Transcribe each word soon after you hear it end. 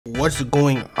What's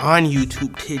going on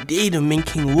YouTube? Today the Min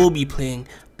King will be playing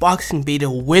boxing beta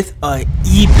with a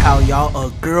e-pal, y'all, a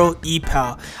girl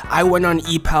e-pal. I went on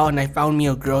e-pal and I found me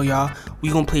a girl, y'all. We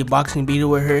gonna play boxing beta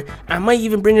with her. I might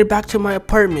even bring her back to my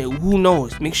apartment, who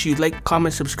knows. Make sure you like,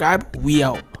 comment, subscribe. We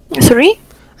out. Sorry?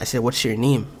 I said, what's your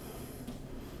name?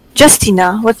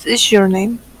 Justina. What is your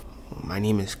name? My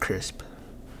name is Krisp.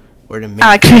 We're the Min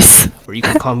Krisp. Or you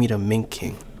can call me the Min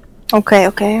King.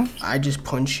 Okay. I just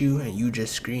punch you and you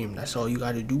just scream. That's all you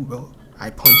gotta do, bro. I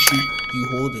punch you, you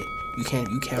hold it. You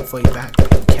can't fight back.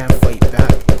 You can't fight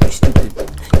back. You stupid.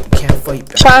 You can't fight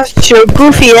back. Shut your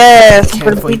goofy ass. I'm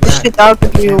gonna beat the shit out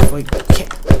of you.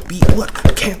 Can't beat what?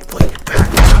 Can't fight back.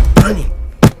 Stop running.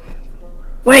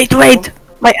 Wait.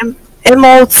 My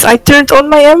emotes. I turned on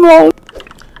my emotes.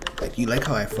 Like, you like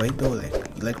how I fight though? Like,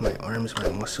 you like my arms, my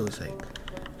muscles? Like,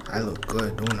 I look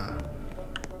good, don't I?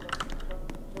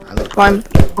 My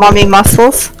mommy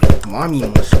muscles. Mommy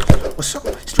muscles. What's up,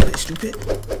 stupid?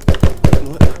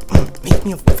 What? Make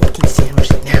me a fucking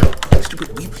sandwich now.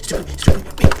 Stupid.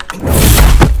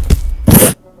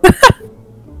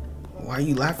 Why are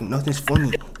you laughing? Nothing's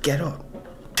funny. Get up.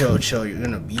 Chill. You're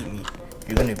gonna beat me.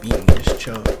 Just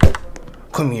chill.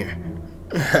 Come here.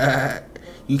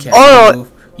 You can't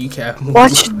move. You can't move.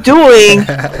 What you doing?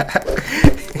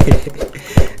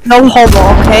 No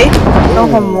homo, okay? No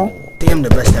homo. I'm the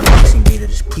best at boxing beta.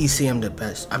 Just please say I'm the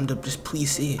best. Just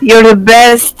please say it. You're the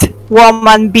best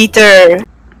woman beater.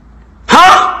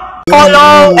 Huh?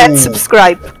 Follow and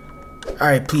subscribe.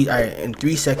 Alright, please. Alright, in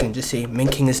 3 seconds, just say Min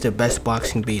King is the best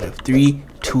boxing beta. 3,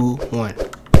 2, 1.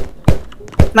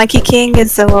 Mikey King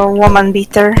is a woman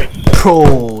beater.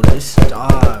 Bro, just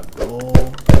stop, bro.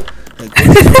 Like,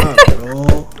 stop,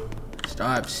 bro.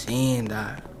 Stop saying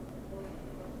that.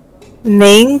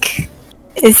 Mink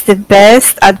is the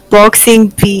best at boxing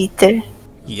beater.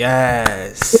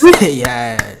 Yes.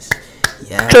 yes.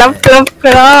 Clap.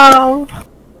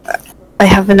 I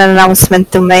have an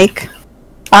announcement to make.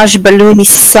 Ash Balloony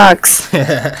sucks.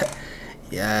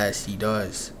 Yes, he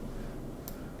does.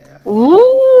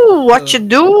 Ooh, what you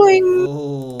doing?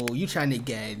 Oh, you trying to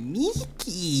get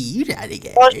Mickey. You trying to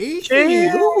get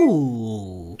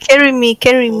Carry me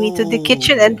to the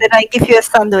kitchen and then I give you a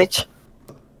sandwich.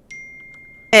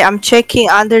 Hey, I'm checking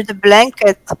under the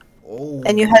blanket.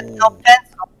 And you had no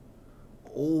pencil.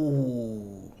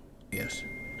 Oh. Yes.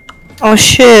 Oh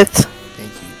shit.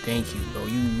 Thank you, bro.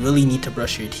 You really need to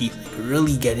brush your teeth. Like,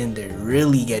 really get in there.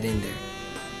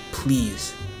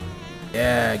 Please.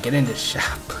 Yeah, get in the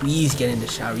shower. Please get in the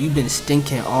shower. You've been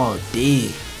stinking all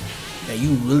day. Yeah,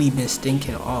 you really been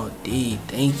stinking all day.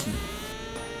 Thank you.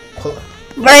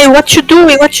 Hey, what you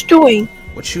doing?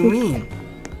 What you mean?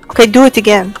 Okay, do it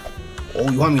again. Oh,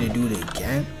 you want me to do it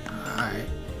again?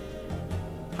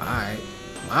 Alright.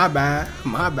 My bad.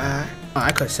 I'm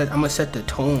gonna set the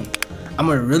tone. I'm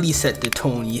gonna really set the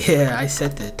tone. Yeah, I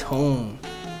set the tone.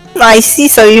 I see,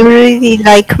 so you really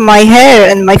like my hair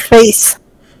and my face.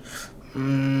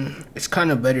 It's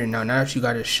kind of better now. Now that you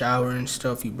got a shower and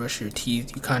stuff, you brush your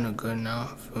teeth, you kind of good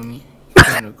now. Feel me?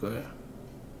 Kind of good.